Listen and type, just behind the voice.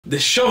The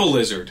shovel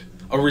lizard,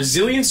 a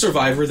resilient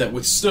survivor that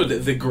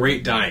withstood the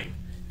Great Dying.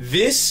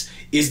 This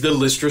is the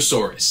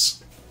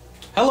Lystrosaurus.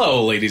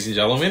 Hello, ladies and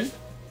gentlemen.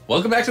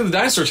 Welcome back to the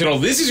Dinosaur Channel.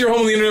 This is your home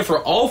on the internet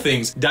for all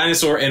things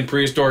dinosaur and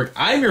prehistoric.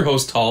 I'm your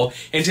host, Tall,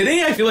 and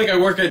today I feel like I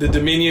work at the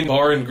Dominion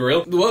Bar and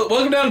Grill.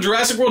 Welcome down to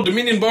Jurassic World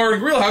Dominion Bar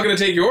and Grill. How can I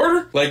take your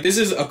order? Like, this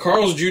is a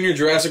Carl's Jr.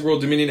 Jurassic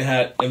World Dominion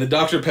hat and the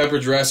Dr. Pepper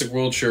Jurassic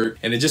World shirt,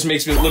 and it just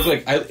makes me look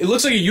like, it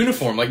looks like a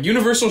uniform. Like,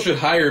 Universal should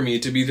hire me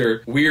to be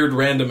their weird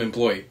random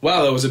employee.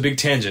 Wow, that was a big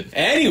tangent.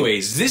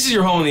 Anyways, this is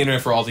your home on the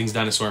internet for all things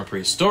dinosaur and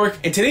prehistoric,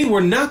 and today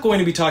we're not going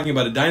to be talking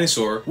about a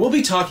dinosaur, we'll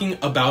be talking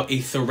about a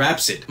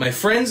Therapsid. My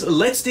friends,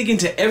 let's dig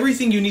into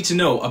everything you need to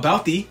know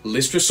about the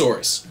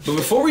Lystrosaurus. But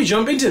before we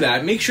jump into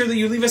that, make sure that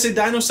you leave us a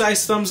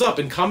dino-sized thumbs up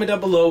and comment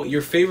down below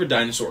your favorite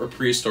dinosaur or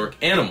prehistoric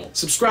animal.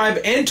 Subscribe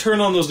and turn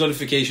on those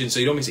notifications so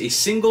you don't miss a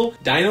single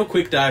dino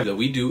quick dive that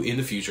we do in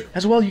the future.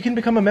 As well, you can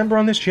become a member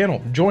on this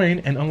channel, join,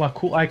 and unlock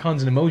cool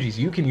icons and emojis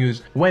you can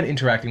use when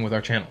interacting with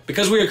our channel.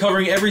 Because we are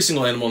covering every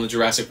single animal in the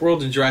Jurassic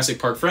World and Jurassic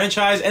Park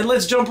franchise, and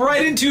let's jump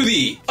right into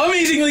the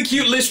amazingly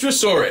cute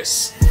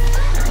Lystrosaurus.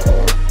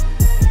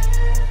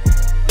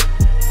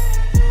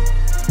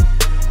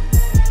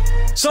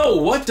 So,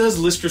 what does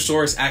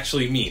Lystrosaurus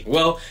actually mean?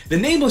 Well, the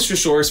name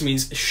Lystrosaurus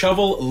means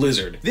shovel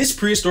lizard. This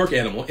prehistoric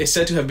animal is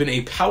said to have been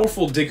a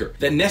powerful digger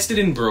that nested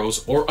in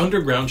burrows or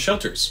underground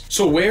shelters.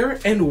 So where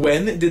and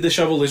when did the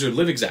shovel lizard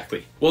live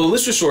exactly? Well, the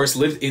Lystrosaurus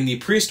lived in the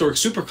prehistoric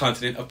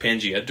supercontinent of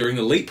Pangaea during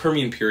the late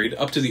Permian period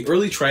up to the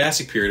early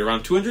Triassic period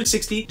around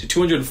 260 to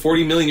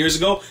 240 million years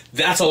ago.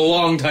 That's a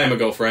long time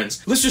ago,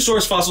 friends.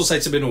 Lystrosaurus fossil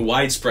sites have been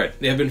widespread.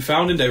 They have been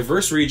found in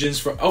diverse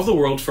regions of the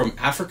world from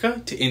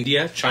Africa to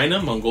India,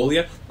 China,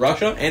 Mongolia,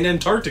 Russia, and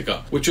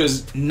Antarctica, which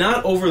was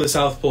not over the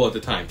South Pole at the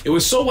time. It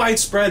was so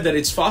widespread that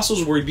its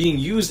fossils were being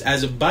used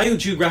as a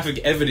biogeographic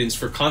evidence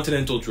for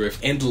continental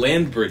drift and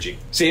land bridging.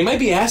 So you might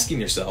be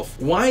asking yourself,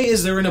 why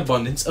is there an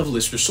abundance of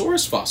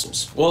Lystrosaurus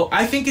fossils? Well,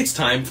 I think it's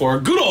time for a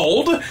good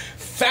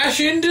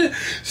old-fashioned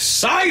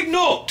side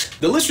note.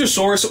 The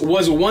Lystrosaurus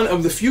was one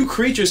of the few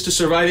creatures to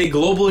survive a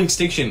global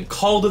extinction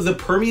called the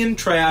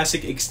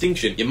Permian-Triassic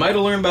extinction. You might have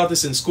learned about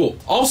this in school.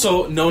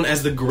 Also known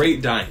as the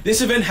Great Dying.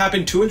 This event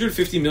happened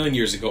 250 million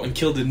years ago and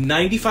killed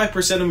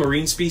 95% of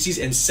marine species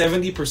and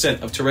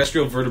 70% of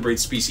terrestrial vertebrate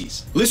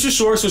species.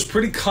 Lystrosaurus was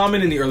pretty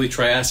common in the early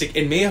Triassic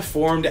and may have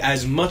formed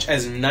as much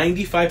as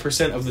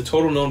 95% of the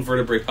total known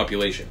vertebrate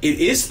population. It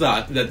is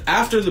thought that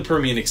after the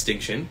Permian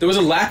extinction, there was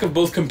a lack of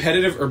both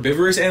competitive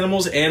herbivorous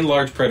animals and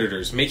large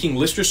predators, making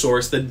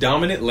Lystrosaurus the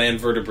dominant land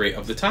vertebrate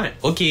of the time.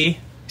 Okay.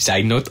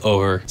 Side note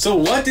over. So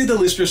what did the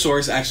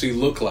Lystrosaurus actually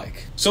look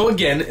like? So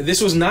again, this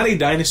was not a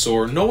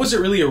dinosaur, nor was it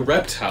really a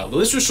reptile. The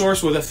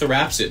Lystrosaurus was a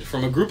Therapsid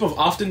from a group of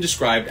often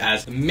described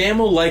as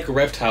mammal-like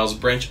reptiles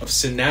branch of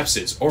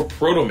synapsids, or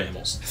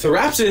proto-mammals.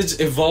 Therapsids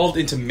evolved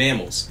into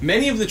mammals.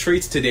 Many of the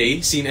traits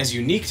today seen as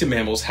unique to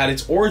mammals had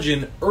its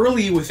origin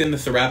early within the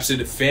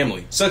Therapsid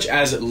family, such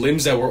as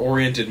limbs that were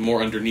oriented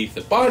more underneath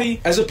the body,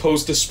 as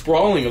opposed to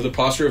sprawling of the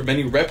posture of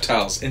many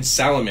reptiles and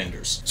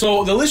salamanders.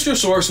 So the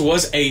Lystrosaurus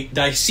was a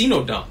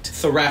Dicynodont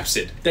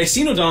Therapsid.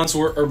 Dicynodonts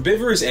were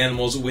herbivorous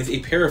animals with a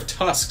pair of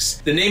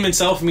tusks. The name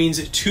itself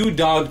means two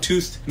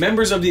dog-toothed.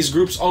 Members of these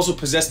groups also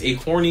possessed a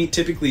horny,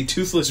 typically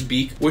toothless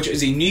beak, which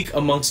is unique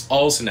amongst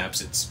all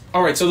synapsids.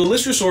 Alright, so the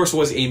Lystrosaurus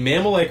was a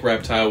mammal-like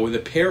reptile with a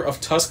pair of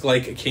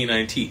tusk-like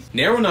canine teeth,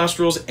 narrow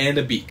nostrils, and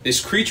a beak.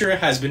 This creature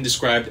has been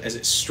described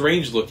as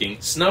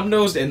strange-looking,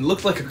 snub-nosed, and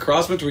looked like a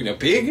cross between a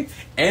pig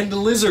and a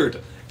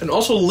lizard. And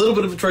also a little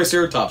bit of a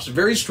triceratops.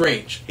 Very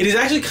strange. It is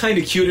actually kind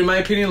of cute, in my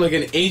opinion, like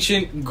an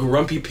ancient,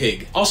 grumpy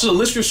pig. Also, the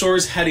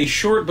Lystrosaurus had a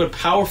short but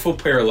powerful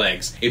pair of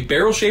legs, a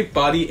barrel-shaped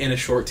body, and a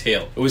short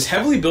tail. It was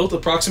heavily built,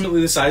 approximately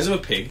the size of a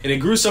pig, and it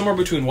grew somewhere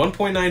between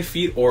 1.9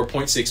 feet or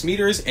 0.6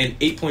 meters and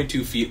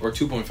 8.2 feet or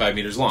 2.5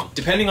 meters long,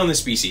 depending on the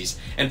species,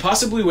 and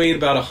possibly weighed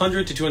about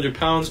 100 to 200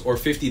 pounds or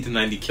 50 to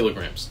 90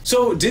 kilograms.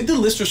 So, did the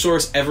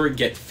Lystrosaurus ever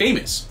get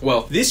famous?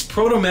 Well, this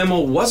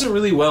proto-mammal wasn't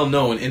really well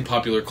known in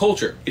popular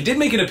culture. It did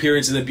make an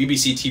appearance in the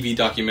BBC TV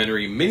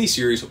documentary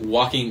miniseries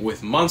Walking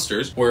with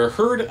Monsters, where a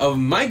herd of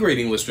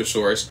migrating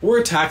Lystrosaurus were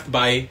attacked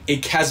by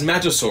a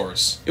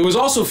Chasmatosaurus. It was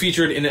also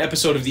featured in an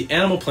episode of the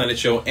Animal Planet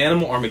show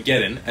Animal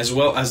Armageddon, as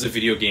well as the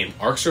video game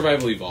Ark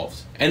Survival Evolved.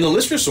 And the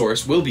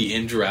Lystrosaurus will be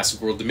in Jurassic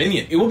World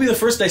Dominion. It will be the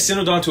first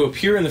Dicynodont to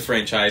appear in the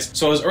franchise,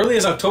 so as early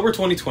as October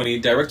 2020,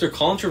 director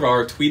Colin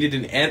Trevorrow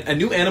tweeted a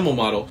new animal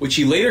model, which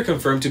he later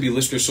confirmed to be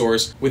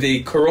Lystrosaurus with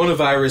a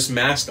coronavirus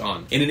mask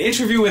on. In an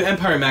interview with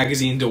Empire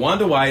Magazine,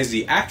 DeWanda Wise,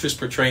 the actress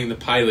portraying the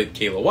pilot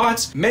Kayla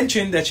Watts,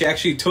 mentioned that she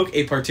actually took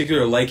a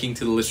particular liking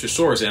to the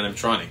Lystrosaurus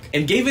animatronic,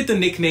 and gave it the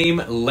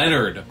nickname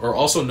Leonard, or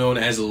also known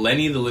as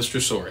Lenny the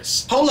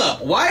Lystrosaurus. Hold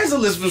up, why is the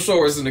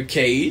Lystrosaurus in a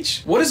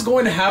cage? What is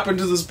going to happen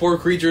to this poor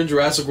creature in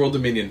Jurassic World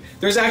Dominion?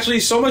 There's actually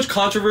so much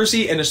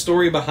controversy and a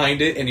story behind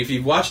it, and if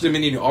you've watched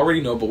Dominion, you already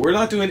know, but we're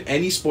not doing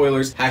any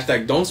spoilers.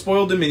 Hashtag don't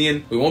spoil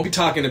Dominion. We won't be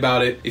talking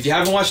about it. If you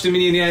haven't watched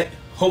Dominion yet,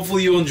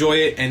 Hopefully you'll enjoy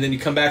it, and then you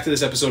come back to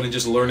this episode and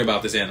just learn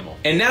about this animal.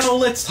 And now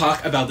let's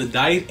talk about the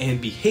diet and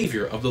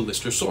behavior of the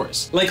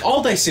Lystrosaurus. Like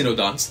all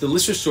Dicynodonts, the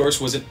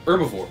Lystrosaurus was an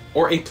herbivore,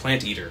 or a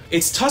plant eater.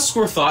 Its tusks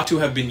were thought to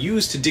have been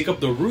used to dig up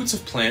the roots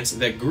of plants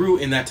that grew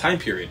in that time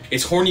period.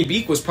 Its horny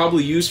beak was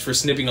probably used for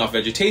snipping off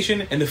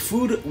vegetation, and the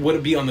food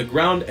would be on the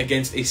ground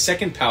against a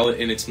second palate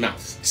in its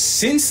mouth.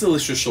 Since the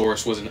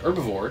Lystrosaurus was an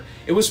herbivore,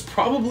 it was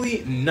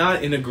probably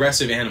not an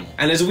aggressive animal.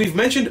 And as we've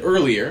mentioned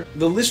earlier,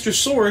 the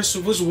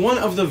Lystrosaurus was one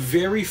of the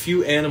very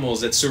few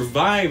animals that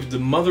survived the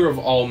mother of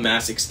all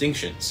mass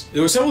extinctions.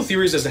 There were several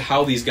theories as to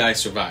how these guys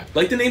survived.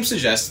 Like the name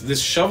suggests,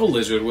 this shovel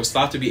lizard was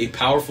thought to be a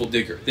powerful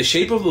digger. The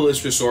shape of the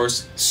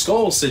Lystrosaurus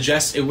skull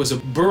suggests it was a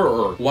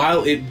burrower,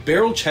 while its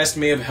barrel chest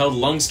may have held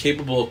lungs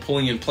capable of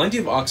pulling in plenty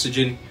of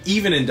oxygen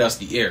even in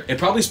dusty air. It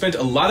probably spent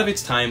a lot of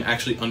its time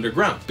actually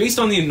underground. Based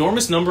on the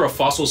enormous number of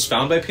fossils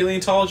found by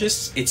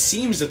paleontologists, it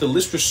seems that the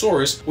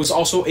Lystrosaurus was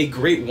also a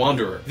great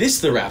wanderer.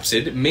 This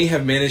Therapsid may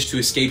have managed to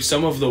escape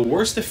some of the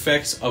worst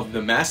effects of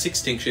the mass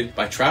extinction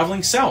by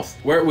traveling south,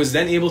 where it was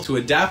then able to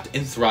adapt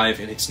and thrive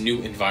in its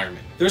new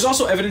environment. There's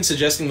also evidence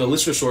suggesting the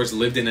Lystrosaurus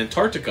lived in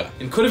Antarctica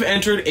and could have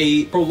entered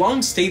a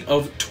prolonged state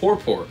of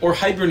torpor, or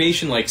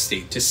hibernation-like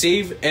state, to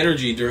save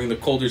energy during the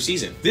colder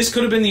season. This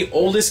could have been the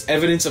oldest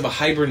evidence of a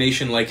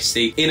hibernation-like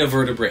state in a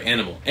vertebrate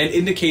animal, and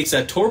indicates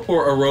that torpor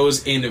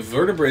arose in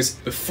vertebrates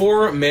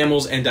before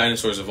mammals and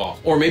dinosaurs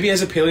evolved. Or maybe,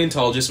 as a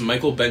paleontologist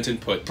Michael Benton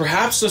put,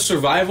 perhaps the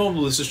survival of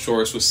the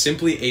Lystrosaurus was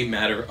simply a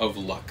matter of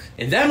luck.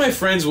 And that, my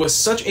friends, was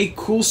such a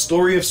cool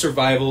story of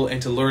survival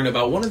and to learn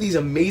about one of these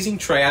amazing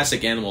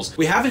Triassic animals.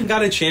 We haven't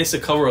got a chance to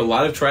cover a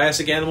lot of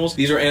Triassic animals.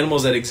 These are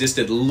animals that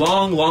existed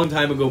long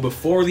time ago,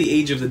 before the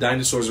age of the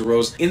dinosaurs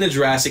arose in the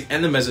Jurassic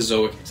and the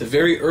Mesozoic. It's the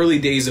very early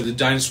days of the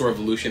dinosaur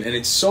evolution, and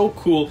it's so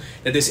cool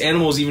that this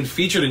animal is even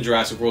featured in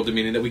Jurassic World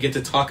Dominion that we get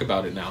to talk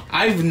about it now.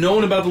 I've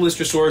known about the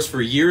Lystrosaurus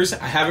for years.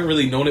 I haven't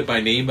really known it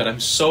by name, but I'm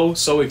so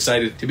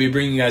excited to be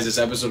bringing you guys this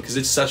episode because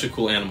it's such a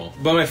cool animal.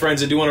 But my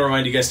friends, I do want to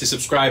remind you guys to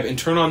subscribe and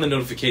turn on the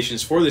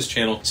notifications for this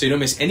channel so you don't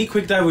miss any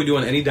quick dive we do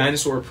on any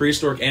dinosaur or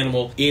prehistoric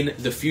animal in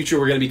the future.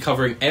 We're going to be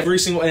covering every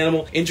single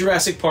animal in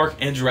Jurassic Park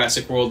and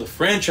Jurassic World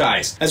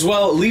franchise. As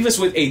well, leave us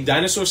with a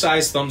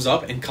dinosaur-sized thumbs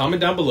up and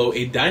comment down below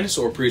a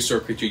dinosaur or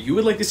prehistoric creature you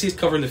would like to see us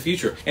cover in the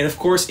future. And of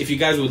course, if you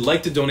guys would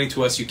like to donate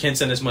to us, you can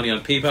send us money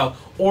on PayPal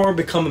or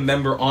become a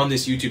member on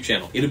this YouTube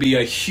channel. It'll be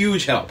a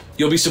huge help.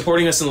 You'll be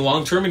supporting us in the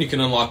long term, and you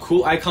can unlock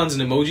cool icons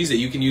and emojis that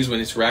you can use when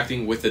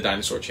interacting with the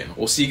Dinosaur Channel.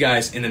 We'll see you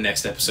guys in the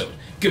next episode.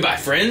 Goodbye,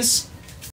 friends!